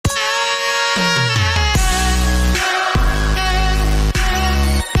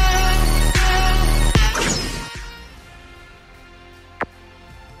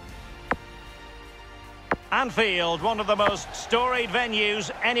Anfield, one of the most storied venues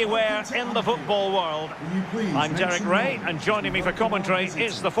anywhere in the football world. I'm Derek Ray, and joining me for commentary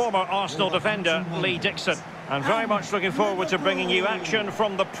is the former Arsenal defender, Lee Dixon. And very much looking forward to bringing you action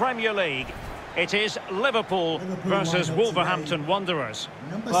from the Premier League. It is Liverpool versus Wolverhampton Wanderers.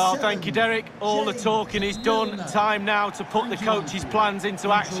 Well, thank you, Derek. All the talking is done. Time now to put the coach's plans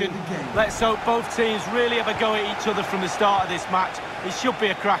into action. Let's hope both teams really have a go at each other from the start of this match. It should be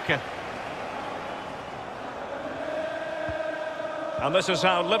a cracker. And this is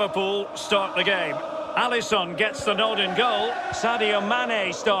how Liverpool start the game. Alisson gets the nod in goal. Sadio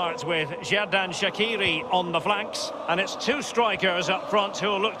Mane starts with Xherdan Shaqiri on the flanks. And it's two strikers up front who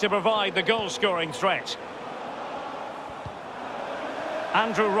will look to provide the goal-scoring threat.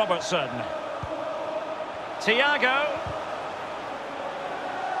 Andrew Robertson. Thiago.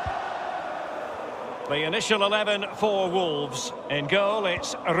 The initial 11 for Wolves. In goal,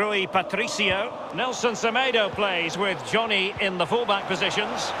 it's Rui Patricio. Nelson Semedo plays with Johnny in the fullback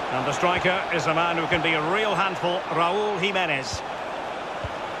positions. And the striker is a man who can be a real handful, Raúl Jiménez.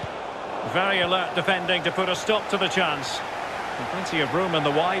 Very alert defending to put a stop to the chance. And plenty of room in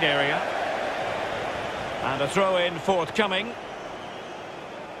the wide area. And a throw-in forthcoming.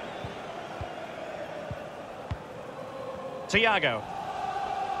 Thiago.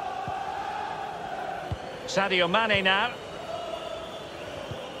 Sadio Mane now.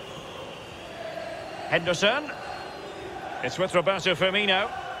 Henderson. It's with Roberto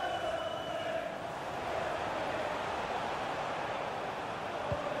Firmino.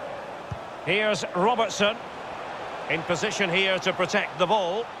 Here's Robertson. In position here to protect the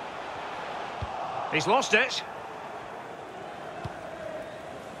ball. He's lost it.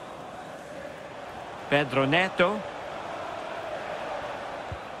 Pedro Neto.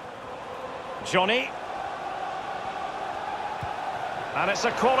 Johnny. And it's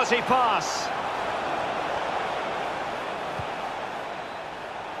a quality pass.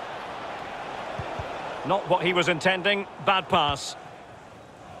 Not what he was intending. Bad pass.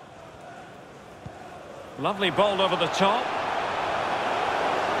 Lovely ball over the top.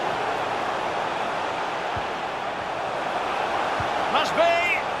 Must be.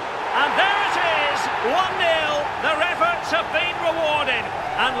 And there it is. 1-0. Their efforts have been rewarded.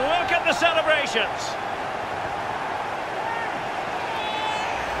 And look at the celebrations.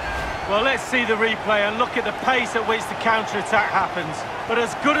 Well, let's see the replay and look at the pace at which the counter-attack happens. But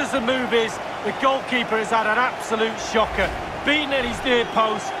as good as the move is, the goalkeeper has had an absolute shocker. Beaten at his near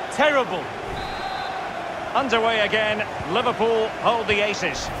post, terrible. Underway again, Liverpool hold the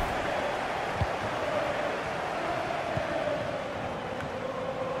aces.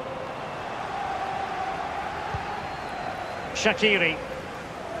 Shaqiri.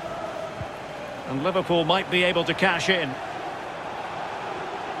 And Liverpool might be able to cash in.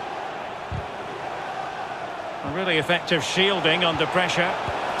 A really effective shielding under pressure.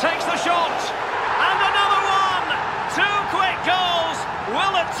 Takes the shot! And another one! Two quick goals!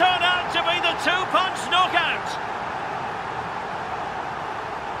 Will it turn out to be the two-punch knockout?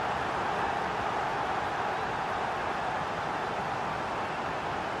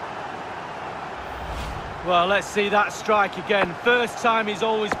 Well, let's see that strike again. First time is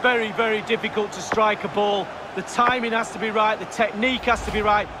always very, very difficult to strike a ball. The timing has to be right, the technique has to be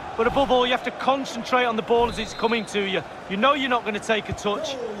right. But above all, you have to concentrate on the ball as it's coming to you. You know you're not going to take a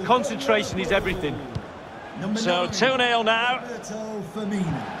touch. Concentration is everything. So 2-0 now.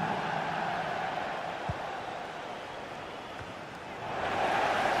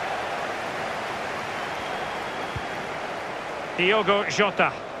 Diogo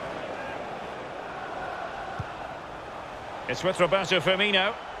Jota. It's with Roberto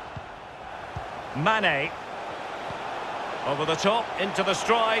Firmino. Mane. Over the top, into the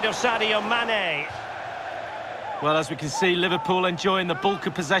stride of Sadio Mane. Well, as we can see, Liverpool enjoying the bulk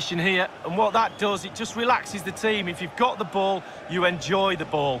of possession here. And what that does, it just relaxes the team. If you've got the ball, you enjoy the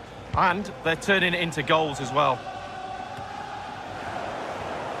ball. And they're turning it into goals as well.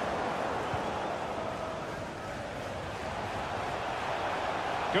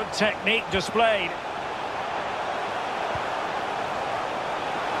 Good technique displayed.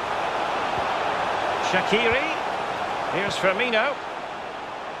 Shaqiri. Here's Firmino.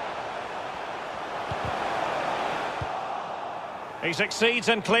 He succeeds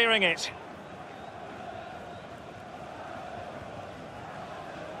in clearing it.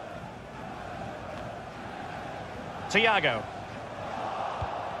 Thiago.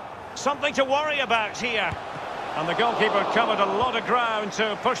 Something to worry about here. And the goalkeeper covered a lot of ground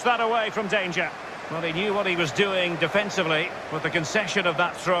to push that away from danger. Well, he knew what he was doing defensively with the concession of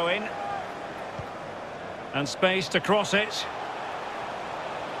that throw-in. And space to cross it.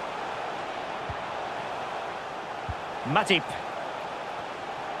 Matip.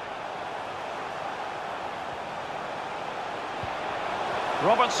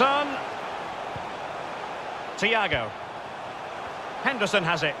 Robertson. Thiago. Henderson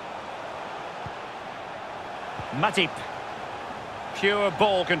has it. Matip. Pure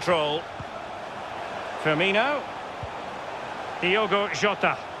ball control. Firmino. Diogo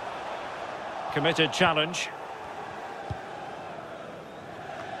Jota. Committed challenge.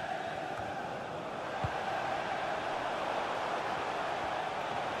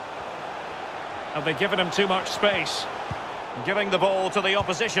 Have they given him too much space? Giving the ball to the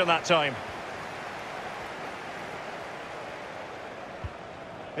opposition that time.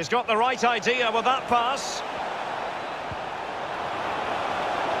 He's got the right idea with that pass.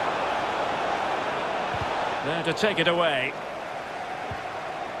 There to take it away.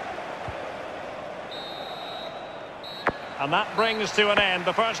 And that brings to an end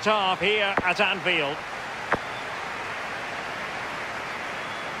the first half here at Anfield.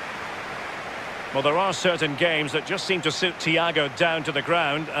 Well, there are certain games that just seem to suit Thiago down to the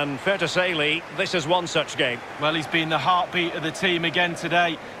ground, and fair to say, Lee, this is one such game. Well, he's been the heartbeat of the team again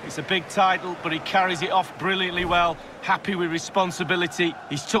today. It's a big title, but he carries it off brilliantly well. Happy with responsibility.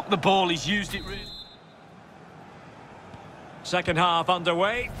 He's took the ball, he's used it really. Second half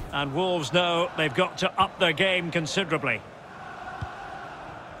underway, and Wolves know they've got to up their game considerably.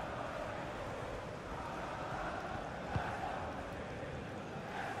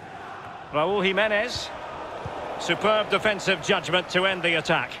 Raúl Jimenez. Superb defensive judgment to end the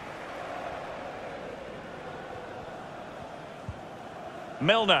attack.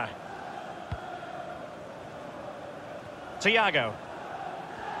 Milner. Thiago.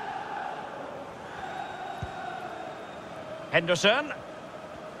 Henderson.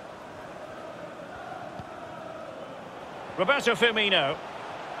 Roberto Firmino.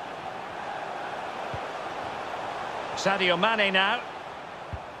 Sadio Mane now.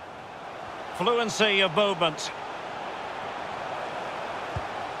 Fluency of movement.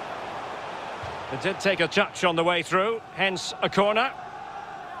 It did take a touch on the way through, hence a corner.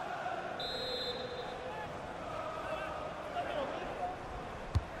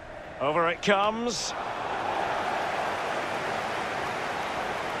 Over it comes.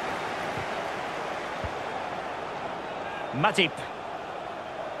 Matip.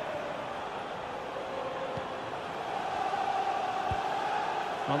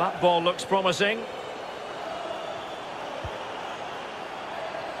 Well, that ball looks promising.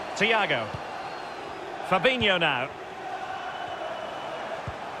 Thiago. Fabinho now.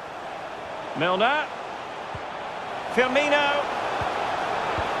 Milner. Firmino.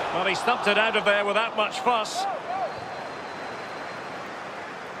 Well, he stumped it out of there without much fuss.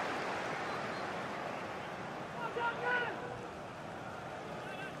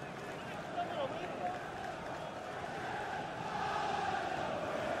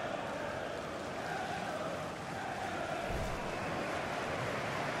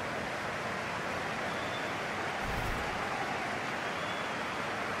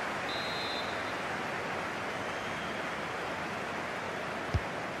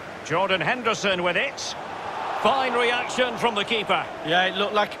 Jordan Henderson with it. Fine reaction from the keeper. Yeah, it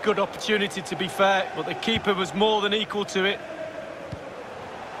looked like a good opportunity, to be fair, but the keeper was more than equal to it.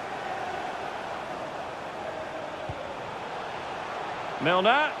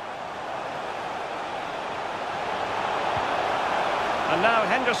 Milner. And now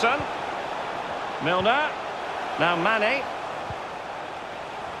Henderson. Milner. Now Mane.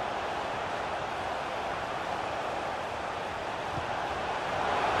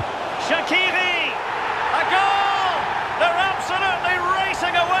 Shaqiri! A goal! They're absolutely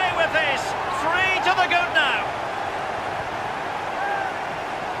racing away with this. 3 to the good now.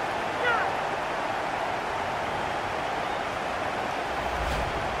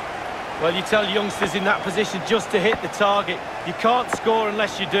 Well, you tell youngsters in that position just to hit the target. You can't score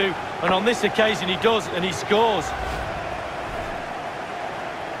unless you do. And on this occasion he does, and he scores.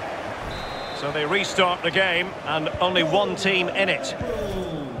 So they restart the game, and only one team in it.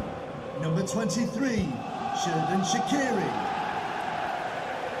 Number 23, Xherdan Shaqiri.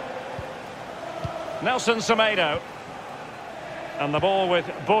 Nelson Semedo. And the ball with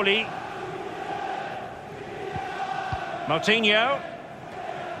Boli. Moutinho.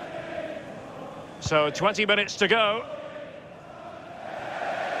 So 20 minutes to go.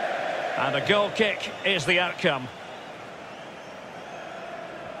 And a goal kick is the outcome.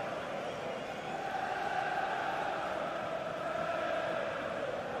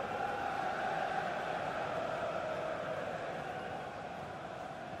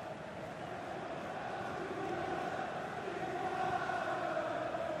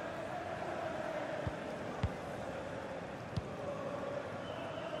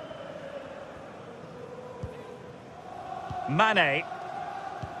 Mane.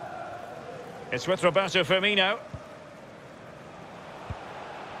 It's with Roberto Firmino.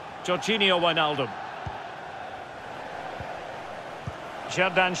 Jorginho Wijnaldum.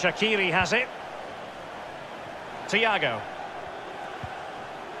 Xherdan Shaqiri has it. Thiago.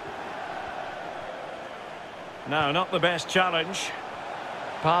 No, not the best challenge.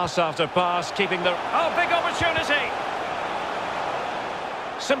 Pass after pass, keeping the... Oh, big opportunity!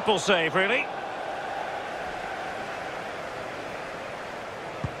 Simple save, really.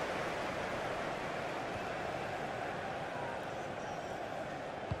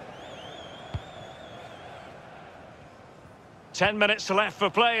 Ten minutes left for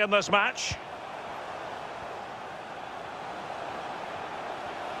play in this match.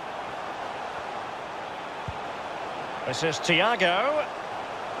 This is Thiago.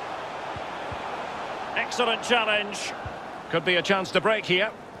 Excellent challenge. Could be a chance to break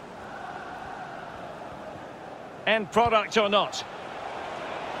here. End product or not.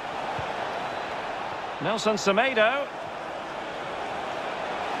 Nelson Semedo.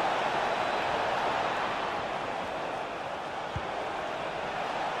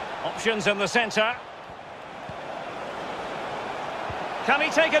 Options in the centre. Can he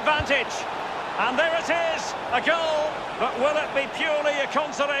take advantage? And there it is, a goal. But will it be purely a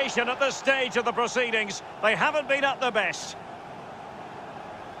consolation at this stage of the proceedings? They haven't been at their best.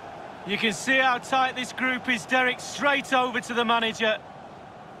 You can see how tight this group is, Derek. Straight over to the manager.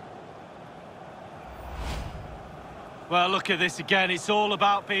 Well, look at this again. It's all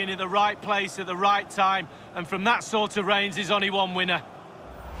about being in the right place at the right time. And from that sort of range, there's only one winner.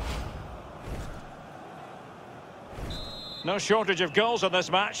 No shortage of goals in this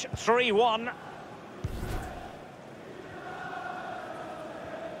match. 3-1.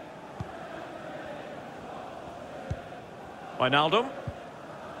 Wijnaldum.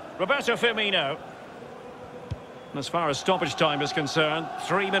 Roberto Firmino. As far as stoppage time is concerned,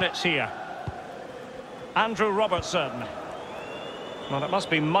 3 minutes here. Andrew Robertson. Well, it must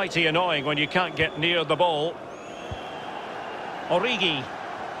be mighty annoying when you can't get near the ball. Origi.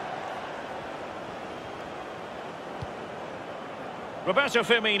 Roberto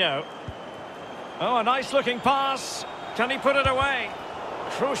Firmino. Oh, a nice-looking pass. Can he put it away?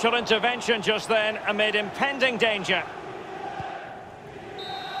 Crucial intervention just then amid impending danger.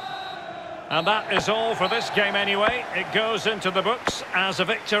 And that is all for this game anyway. It goes into the books as a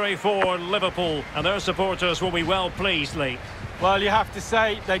victory for Liverpool. And their supporters will be well pleased, Lee. Well, you have to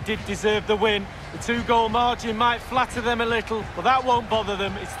say they did deserve the win. The 2-goal margin might flatter them a little, but that won't bother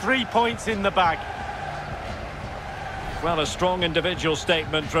them. It's 3 points in the bag. Well, a strong individual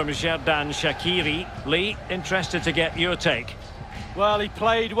statement from Xherdan Shaqiri. Lee, interested to get your take. Well, he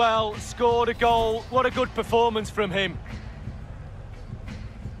played well, scored a goal. What a good performance from him.